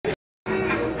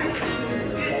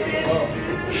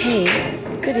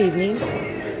Good evening.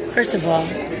 First of all,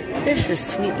 this is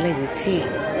Sweet Lady T,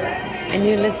 and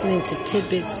you're listening to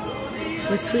Tidbits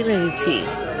with Sweet Lady T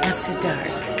after dark.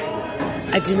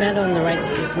 I do not own the rights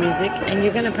to this music, and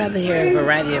you're going to probably hear a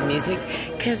variety of music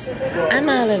because I'm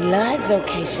out at live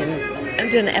location. I'm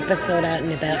doing an episode out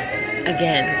and about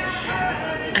again.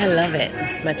 I love it.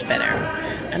 It's much better.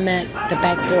 I'm at the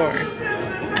back door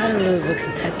out in Louisville,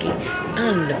 Kentucky,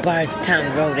 on the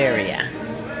Bardstown Road area.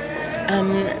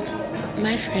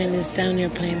 My friend is down there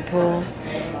playing pool,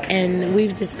 and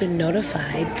we've just been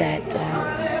notified that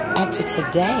after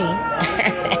today,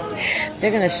 they're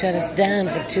going to shut us down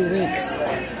for 2 weeks.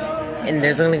 And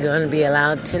there's only going to be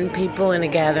allowed 10 people in a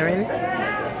gathering.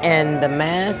 And the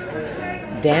mask,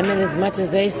 damn it, as much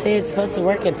as they say it's supposed to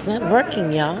work, it's not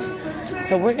working, y'all.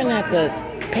 So we're going to have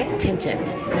to pay attention.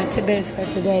 My tidbit for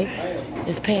today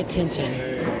is pay attention.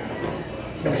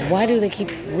 Why do they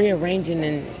keep rearranging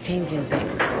and changing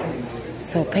things?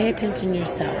 So pay attention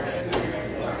yourself.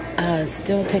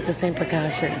 Still take the same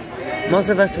precautions. Most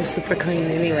of us were super clean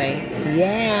anyway.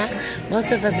 Yeah,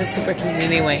 most of us are super clean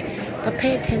anyway. But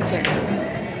pay attention.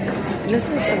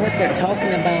 Listen to what they're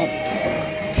talking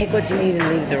about. Take what you need and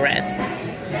leave the rest.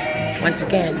 Once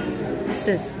again, this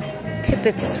is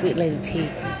Tidbits of Sweet Lady T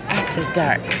after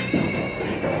dark.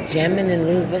 Jamming in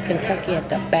Louisville, Kentucky at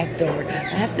the back door. I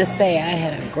have to say, I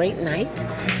had a great night.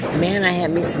 Man, I had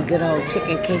me some good old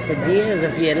chicken quesadillas,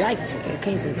 if you like chicken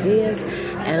quesadillas.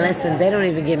 And listen, they don't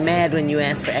even get mad when you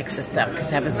ask for extra stuff,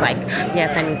 because I was like,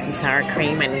 yes, I need some sour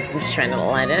cream, I need some shredded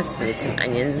lettuce, I need some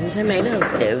onions and tomatoes,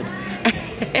 dude.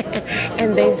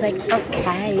 And they was like,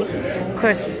 okay. Of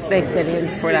course, they said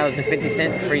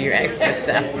 $4.50 for your extra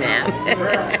stuff, ma'am.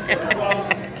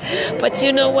 But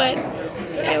you know what?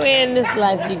 Anyway, in this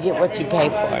life, you get what you pay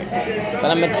for. But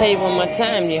I'm going to tell you one more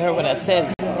time. You heard what I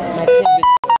said. My tidbit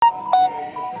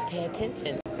is pay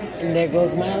attention. And there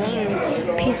goes my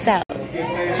alarm. Peace out.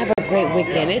 Have a great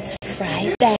weekend. It's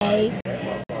Friday.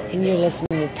 And you're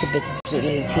listening to Tidbits of Sweet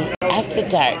Lady T after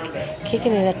dark.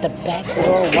 Kicking it at the back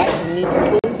door, watching these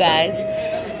pool guys.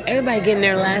 Everybody getting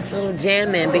their last little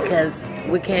jam in because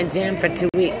we can't jam for 2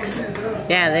 weeks.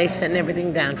 Yeah, they shutting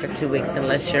everything down for 2 weeks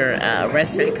unless you're a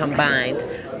restaurant combined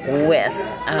with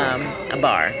a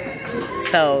bar.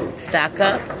 So stock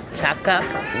up, chalk up,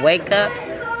 wake up,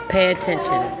 pay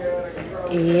attention.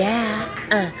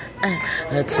 Yeah,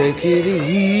 take it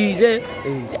easy,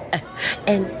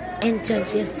 and enjoy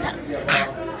yourself.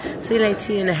 See you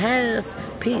later in the house.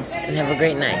 Peace and have a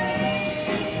great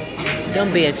night.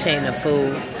 Don't be a chain of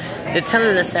fools. They're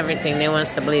telling us everything. They want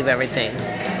us to believe everything.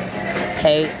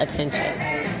 Pay attention.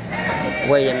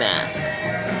 Wear your mask.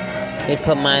 They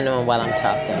put mine on while I'm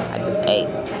talking. I just ate.